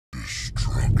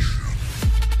destruction.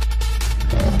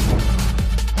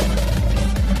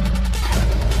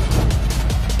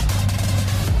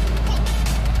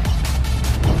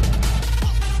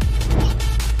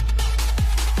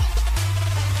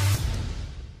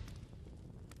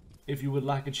 If you would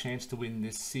like a chance to win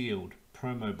this sealed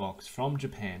promo box from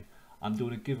Japan, I'm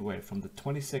doing a giveaway from the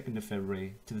 22nd of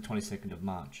February to the 22nd of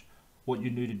March. What you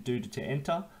need to do to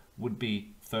enter would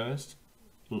be, first,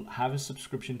 have a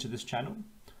subscription to this channel,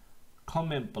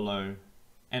 comment below,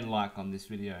 and like on this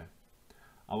video.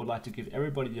 I would like to give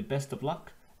everybody the best of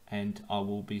luck, and I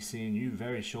will be seeing you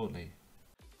very shortly.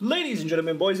 Ladies and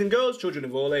gentlemen, boys and girls, children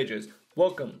of all ages,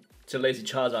 welcome to Lazy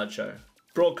Charizard Show,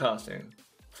 broadcasting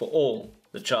for all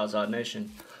the Charizard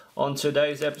Nation. On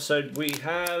today's episode, we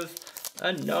have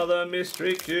another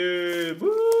mystery cube. Woo!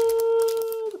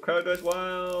 The crowd goes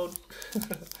wild.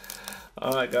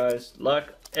 Alright guys,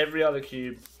 like every other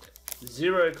cube,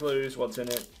 zero clues what's in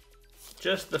it,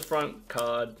 just the front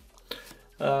card.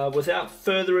 Without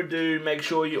further ado, make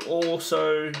sure you're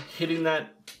also hitting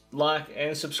that like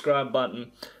and subscribe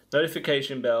button,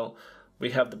 notification bell.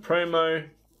 We have the promo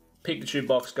Pikachu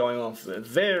box going on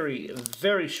very,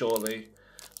 very shortly.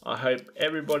 I hope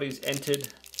everybody's entered.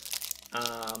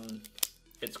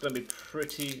 It's going to be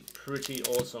pretty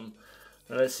awesome.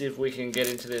 Now let's see if we can get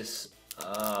into this.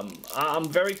 I'm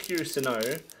very curious to know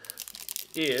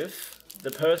if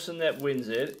the person that wins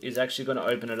it is actually going to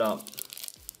open it up.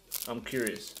 I'm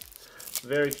curious,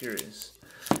 very curious.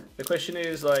 The question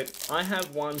is, like, I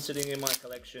have one sitting in my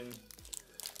collection,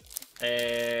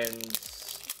 and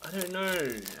I don't know.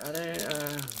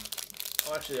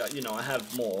 Actually, you know, I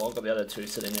have more. I've got the other two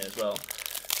sitting there as well.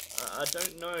 I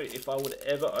don't know if I would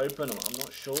ever open them. I'm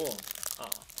not sure.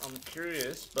 I'm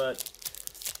curious, but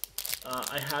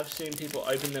I have seen people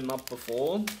open them up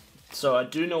before, so I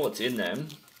do know what's in them.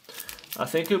 I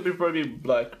think it would be probably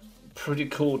like pretty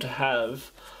cool to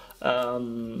have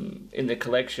in the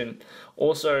collection.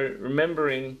 Also,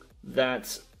 remembering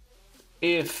that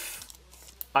if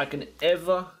I can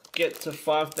ever get to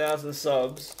 5,000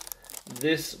 subs,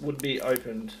 this would be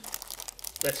opened.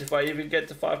 That's if I even get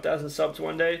to 5,000 subs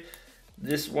one day,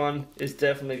 this one is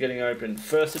definitely getting opened.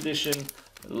 First edition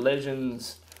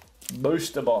Legends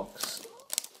booster box.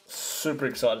 Super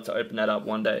excited to open that up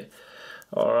one day.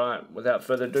 Alright, without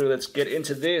further ado, let's get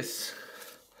into this.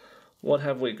 What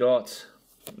have we got?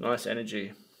 Nice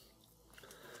energy.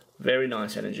 Very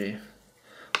nice energy.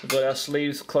 We've got our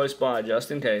sleeves close by just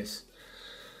in case.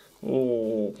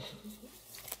 Ooh.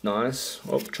 Nice.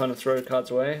 Oh, trying to throw cards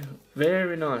away.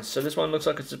 Very nice. So this one looks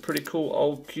like it's a pretty cool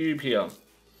old cube here.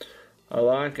 I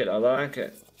like it. I like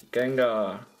it.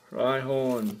 Gengar,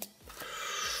 Rhyhorn,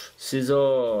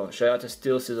 Scizor. Shout out to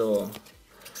Steel Scizor.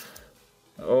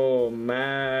 Oh,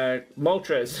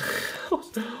 Moltres.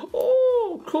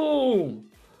 Oh, cool.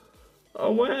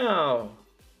 Oh, wow.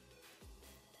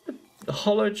 The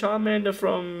Holo Charmander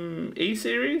from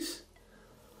E-Series.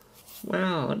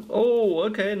 Wow. Oh,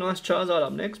 okay, nice Charizard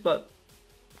up next, but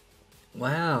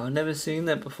wow, I've never seen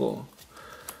that before.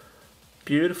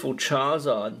 Beautiful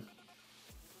Charizard.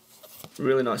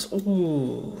 Really nice.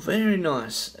 Oh, very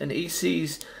nice. An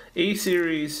E-Series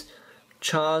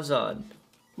Charizard.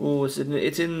 Oh, it's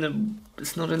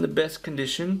not in the best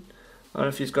condition. I don't know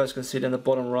if you guys can see down the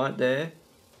bottom right there.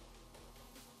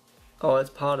 Oh,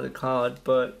 it's part of the card,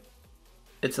 but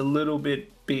it's a little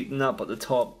bit beaten up at the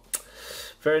top.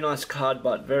 Very nice card,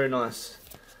 but very nice.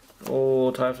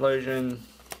 Oh, Typhlosion,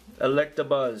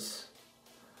 Electabuzz.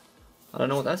 I don't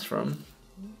know what that's from.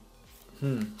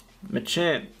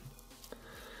 Machamp.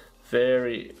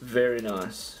 Very, very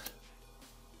nice.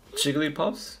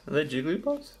 Jigglypuffs? Are they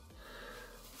Jigglypuffs?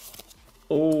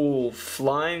 Oh,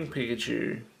 Flying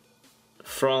Pikachu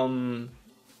from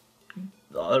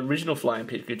the original Flying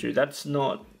Pikachu. That's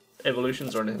not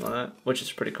evolutions or anything like that, which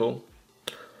is pretty cool.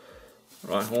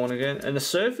 Rhyhorn again, and the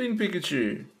Surfing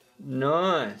Pikachu.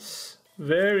 Nice,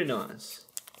 very nice.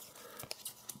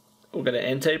 We've got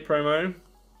an Entei promo,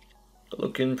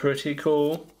 looking pretty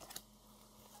cool.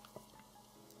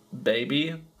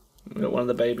 Baby, we got one of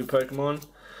the baby Pokemon.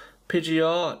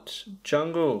 Pidgeot,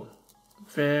 Jungle,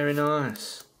 very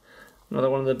nice. Another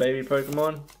one of the baby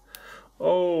Pokemon.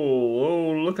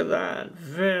 Oh, look at that,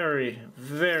 very,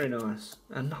 very nice.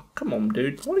 And come on,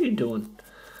 dude, what are you doing?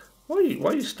 Why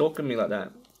are you stalking me like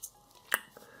that?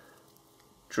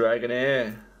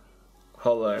 Dragonair,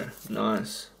 Holo,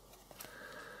 nice.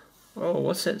 Oh,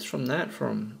 what's that from that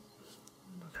from?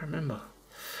 I can't remember.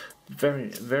 Very,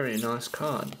 very nice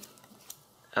card.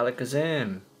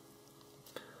 Alakazam.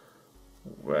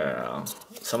 Wow,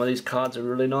 some of these cards are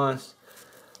really nice.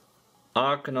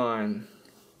 Arcanine,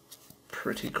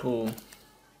 pretty cool.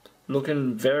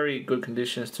 Looking very good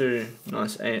conditions too.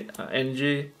 Nice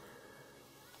energy.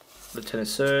 Lieutenant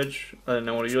Surge. I don't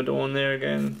know what you're doing there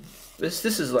again. This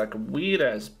is like a weird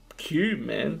ass cube,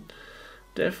 man.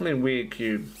 Definitely a weird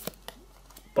cube.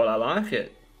 But I like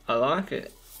it. I like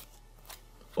it.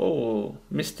 Oh,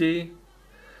 Misty.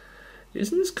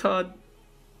 Isn't this card...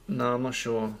 No, I'm not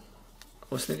sure. I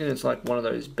was thinking it's like one of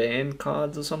those band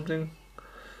cards or something.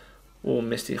 Oh,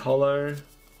 Misty Hollow.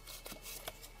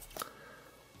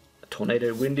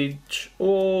 Tornado Windage.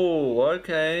 Oh,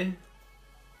 okay.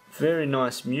 Very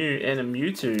nice Mew and a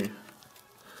Mewtwo.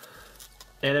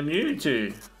 And a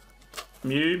Mewtwo.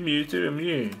 Mew, Mewtwo, and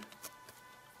Mew.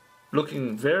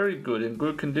 Looking very good, in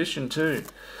good condition too.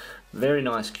 Very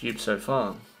nice cube so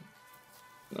far.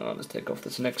 Oh, let's take off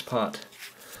this next part.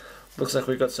 Looks like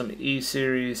we've got some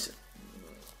E-Series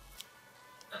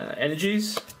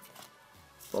energies.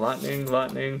 Lightning,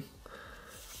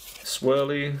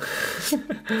 Swirly.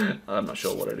 I'm not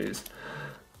sure what it is.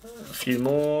 A few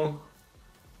more.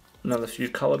 Another few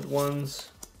coloured ones.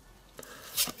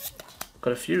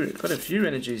 Got a few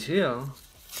energies here.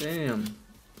 Damn.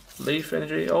 Leaf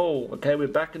energy. Oh, okay, we're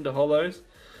back into hollows.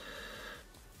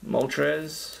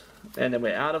 Moltres. And then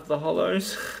we're out of the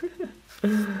hollows.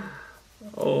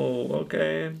 Oh,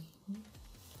 okay.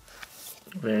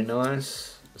 Very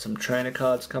nice. Some trainer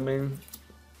cards coming.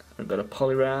 We've got a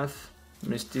Poliwrath,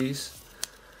 Misties.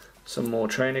 Some more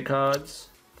trainer cards.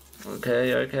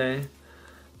 Okay.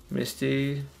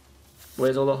 Misty.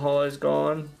 Where's all the hollows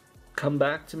gone? Come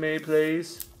back to me,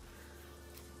 please.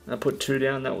 I put 2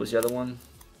 down, that was the other one.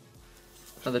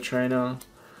 Another trainer.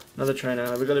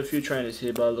 We've got a few trainers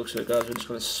here by the looks of it, guys. We're just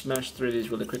going to smash through these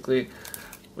really quickly.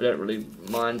 We don't really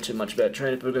mind too much about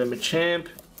trainers, but we've got a Machamp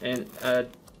and a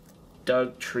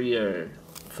Doug Trio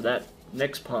for that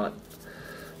next part.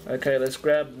 Okay, let's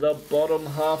grab the bottom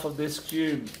half of this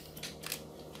cube.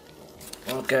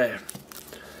 Okay.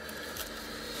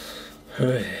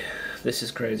 This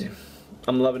is crazy.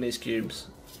 I'm loving these cubes.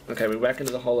 Okay, we're back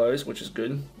into the hollows, which is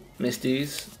good.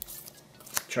 Misties,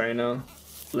 Trainer,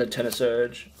 Lieutenant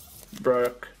Surge,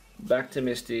 Brock, back to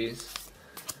Misties,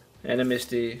 and a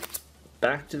Misty,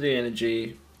 back to the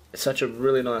energy. It's such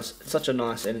a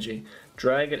nice energy.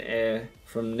 Dragon Air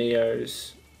from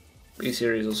Neo's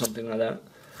E-Series or something like that.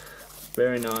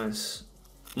 Very nice.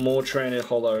 More Trainer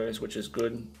hollows, which is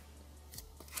good.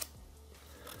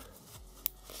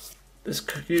 This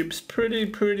cube's pretty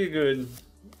good.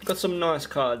 Got some nice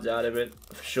cards out of it,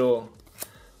 for sure.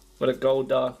 Got a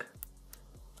Golduck.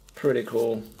 Pretty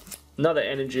cool. Another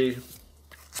energy.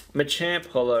 Machamp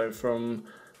hollow from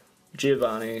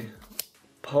Giovanni.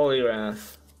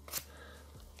 Poliwrath.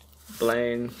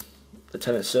 Blaine.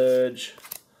 Lieutenant Surge.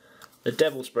 The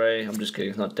Devil Spray. I'm just kidding,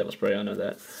 it's not Devil Spray, I know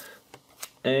that.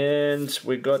 And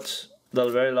we got the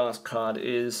very last card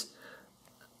is...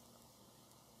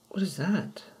 What is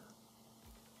that?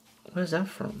 Where's that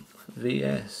from?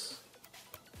 VS.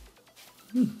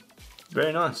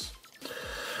 Very nice.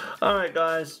 Alright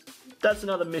guys, that's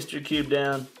another mystery cube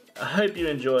down. I hope you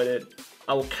enjoyed it.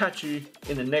 I will catch you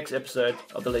in the next episode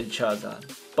of the Lead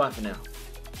Charizard. Bye for now.